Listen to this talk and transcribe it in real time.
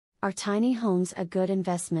Are tiny homes a good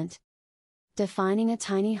investment? Defining a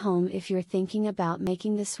tiny home. If you're thinking about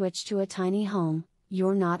making the switch to a tiny home,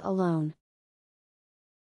 you're not alone.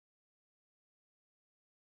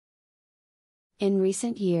 In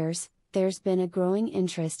recent years, there's been a growing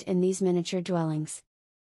interest in these miniature dwellings.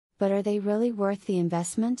 But are they really worth the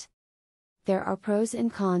investment? There are pros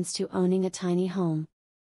and cons to owning a tiny home.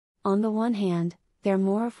 On the one hand, they're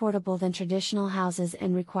more affordable than traditional houses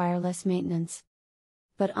and require less maintenance.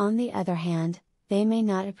 But on the other hand, they may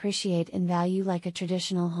not appreciate in value like a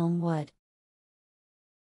traditional home would.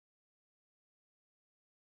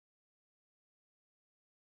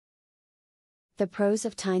 The pros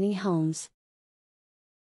of tiny homes.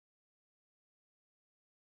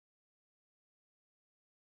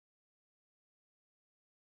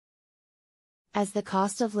 As the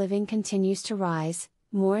cost of living continues to rise,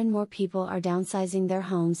 more and more people are downsizing their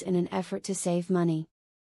homes in an effort to save money.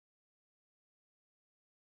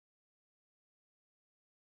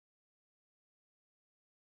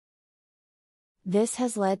 This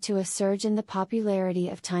has led to a surge in the popularity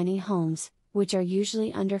of tiny homes, which are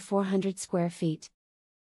usually under 400 square feet.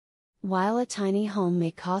 While a tiny home may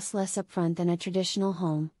cost less upfront than a traditional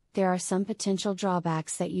home, there are some potential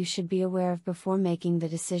drawbacks that you should be aware of before making the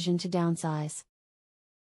decision to downsize.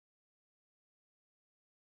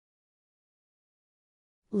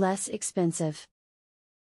 Less expensive.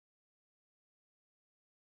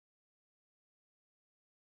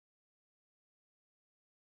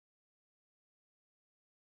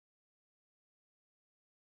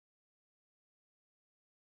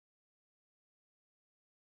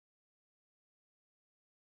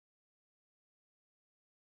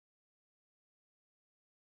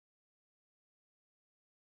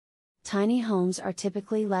 Tiny homes are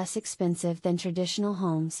typically less expensive than traditional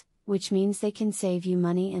homes, which means they can save you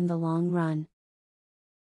money in the long run.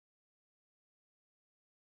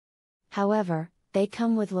 However, they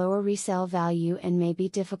come with lower resale value and may be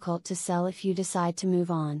difficult to sell if you decide to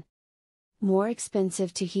move on. More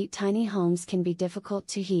expensive to heat. Tiny homes can be difficult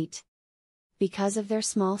to heat. Because of their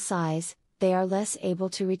small size, they are less able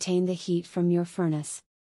to retain the heat from your furnace.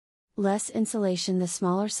 Less insulation. The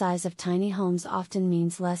smaller size of tiny homes often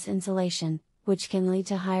means less insulation, which can lead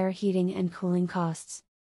to higher heating and cooling costs.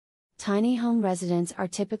 Tiny home residents are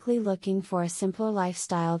typically looking for a simpler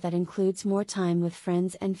lifestyle that includes more time with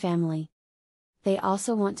friends and family. They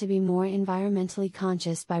also want to be more environmentally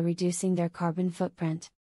conscious by reducing their carbon footprint.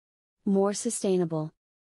 More sustainable.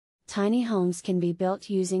 Tiny homes can be built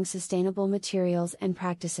using sustainable materials and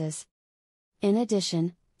practices. In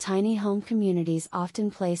addition, tiny home communities often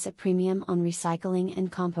place a premium on recycling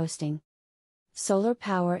and composting. Solar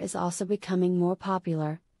power is also becoming more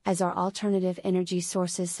popular, as are alternative energy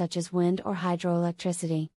sources such as wind or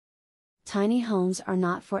hydroelectricity. Tiny homes are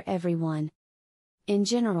not for everyone. In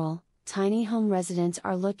general, tiny home residents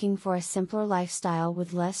are looking for a simpler lifestyle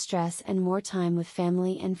with less stress and more time with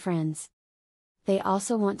family and friends. They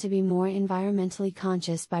also want to be more environmentally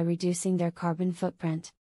conscious by reducing their carbon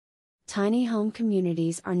footprint. Tiny home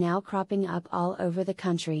communities are now cropping up all over the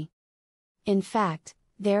country. In fact,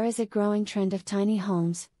 there is a growing trend of tiny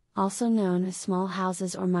homes, also known as small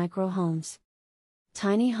houses or micro homes.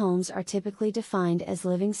 Tiny homes are typically defined as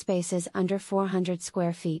living spaces under 400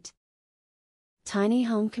 square feet. Tiny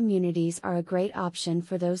home communities are a great option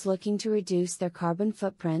for those looking to reduce their carbon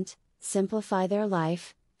footprint, simplify their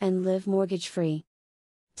life, and live mortgage-free.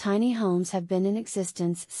 Tiny homes have been in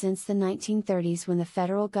existence since the 1930s when the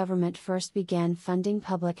federal government first began funding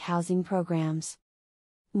public housing programs.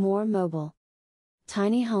 More mobile.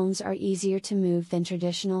 Tiny homes are easier to move than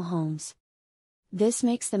traditional homes. This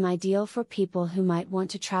makes them ideal for people who might want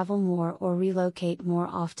to travel more or relocate more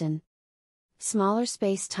often. Smaller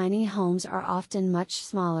space. Tiny homes are often much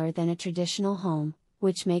smaller than a traditional home,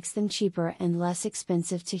 which makes them cheaper and less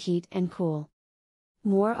expensive to heat and cool.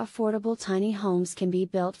 More affordable. Tiny homes can be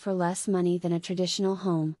built for less money than a traditional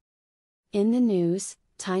home. In the news,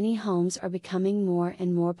 tiny homes are becoming more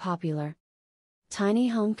and more popular. Tiny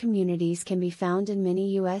home communities can be found in many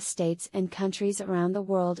U.S. states and countries around the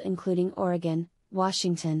world, including Oregon,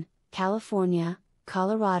 Washington, California,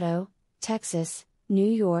 Colorado, Texas, New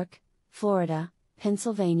York, Florida,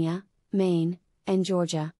 Pennsylvania, Maine, and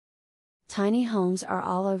Georgia. Tiny homes are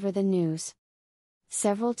all over the news.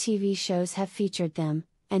 Several TV shows have featured them,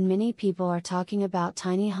 and many people are talking about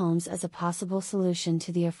tiny homes as a possible solution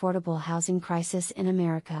to the affordable housing crisis in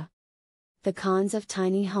America. The cons of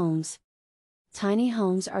tiny homes. Tiny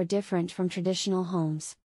homes are different from traditional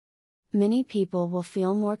homes. Many people will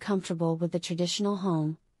feel more comfortable with the traditional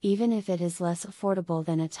home, even if it is less affordable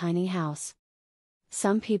than a tiny house.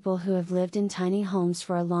 Some people who have lived in tiny homes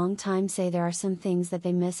for a long time say there are some things that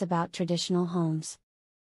they miss about traditional homes.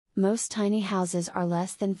 Most tiny houses are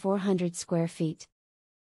less than 400 square feet.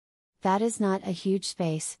 That is not a huge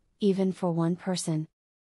space, even for one person.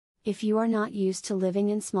 If you are not used to living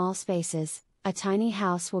in small spaces, a tiny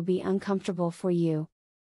house will be uncomfortable for you.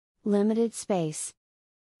 Limited space.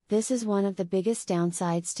 This is one of the biggest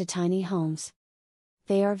downsides to tiny homes.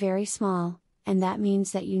 They are very small, and that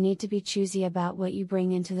means that you need to be choosy about what you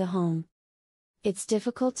bring into the home. It's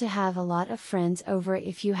difficult to have a lot of friends over.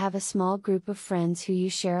 If you have a small group of friends who you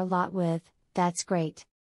share a lot with, that's great.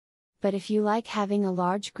 But if you like having a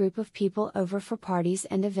large group of people over for parties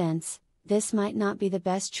and events, this might not be the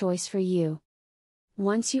best choice for you.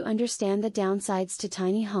 Once you understand the downsides to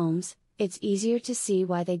tiny homes, it's easier to see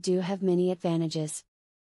why they do have many advantages.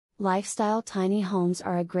 Lifestyle tiny homes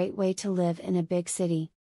are a great way to live in a big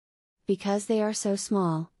city. Because they are so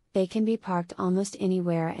small, they can be parked almost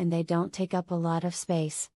anywhere and they don't take up a lot of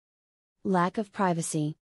space. Lack of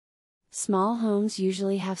privacy. Small homes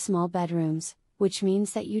usually have small bedrooms, which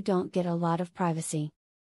means that you don't get a lot of privacy.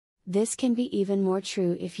 This can be even more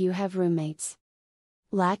true if you have roommates.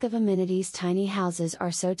 Lack of amenities. Tiny houses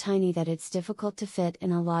are so tiny that it's difficult to fit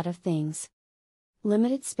in a lot of things.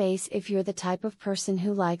 Limited space. If you're the type of person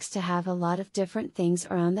who likes to have a lot of different things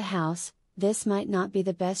around the house, this might not be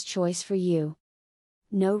the best choice for you.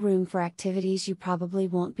 No room for activities. You probably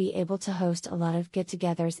won't be able to host a lot of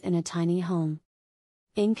get-togethers in a tiny home.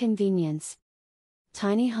 Inconvenience.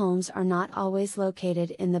 Tiny homes are not always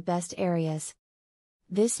located in the best areas.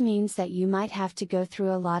 This means that you might have to go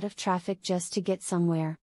through a lot of traffic just to get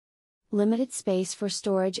somewhere. Limited space for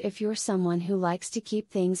storage. If you're someone who likes to keep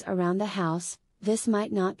things around the house, this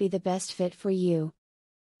might not be the best fit for you.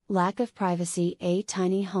 Lack of privacy. A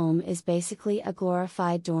tiny home is basically a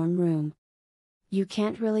glorified dorm room. You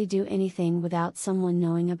can't really do anything without someone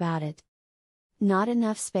knowing about it. Not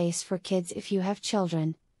enough space for kids. If you have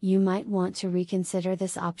children, you might want to reconsider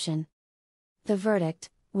this option. The verdict: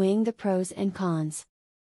 weighing the pros and cons.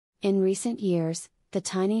 In recent years, the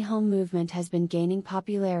tiny home movement has been gaining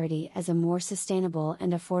popularity as a more sustainable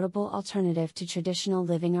and affordable alternative to traditional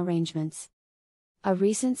living arrangements. A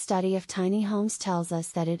recent study of tiny homes tells us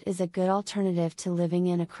that it is a good alternative to living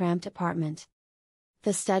in a cramped apartment.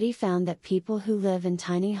 The study found that people who live in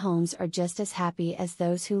tiny homes are just as happy as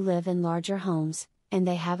those who live in larger homes, and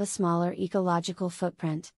they have a smaller ecological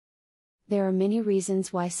footprint. There are many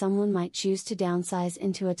reasons why someone might choose to downsize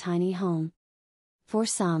into a tiny home. For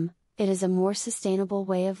some, it is a more sustainable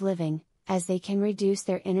way of living, as they can reduce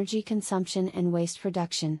their energy consumption and waste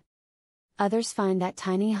production. Others find that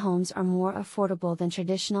tiny homes are more affordable than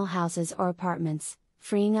traditional houses or apartments,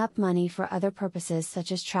 freeing up money for other purposes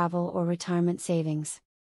such as travel or retirement savings.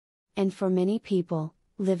 And for many people,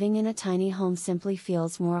 living in a tiny home simply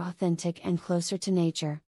feels more authentic and closer to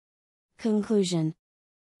nature. Conclusion: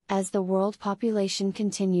 as the world population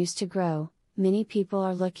continues to grow, many people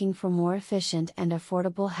are looking for more efficient and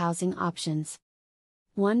affordable housing options.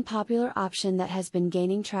 One popular option that has been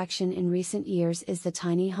gaining traction in recent years is the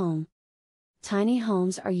tiny home. Tiny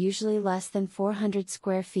homes are usually less than 400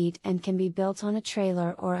 square feet and can be built on a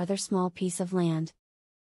trailer or other small piece of land.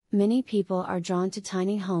 Many people are drawn to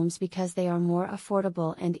tiny homes because they are more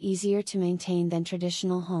affordable and easier to maintain than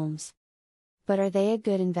traditional homes. But are they a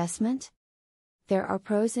good investment? There are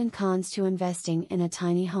pros and cons to investing in a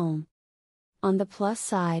tiny home. On the plus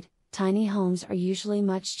side, tiny homes are usually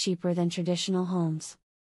much cheaper than traditional homes.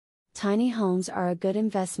 Tiny homes are a good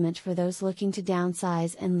investment for those looking to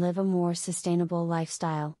downsize and live a more sustainable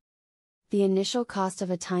lifestyle. The initial cost of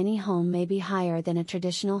a tiny home may be higher than a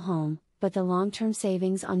traditional home, but the long-term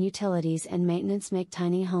savings on utilities and maintenance make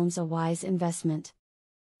tiny homes a wise investment.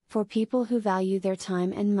 For people who value their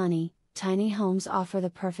time and money, tiny homes offer the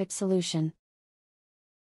perfect solution.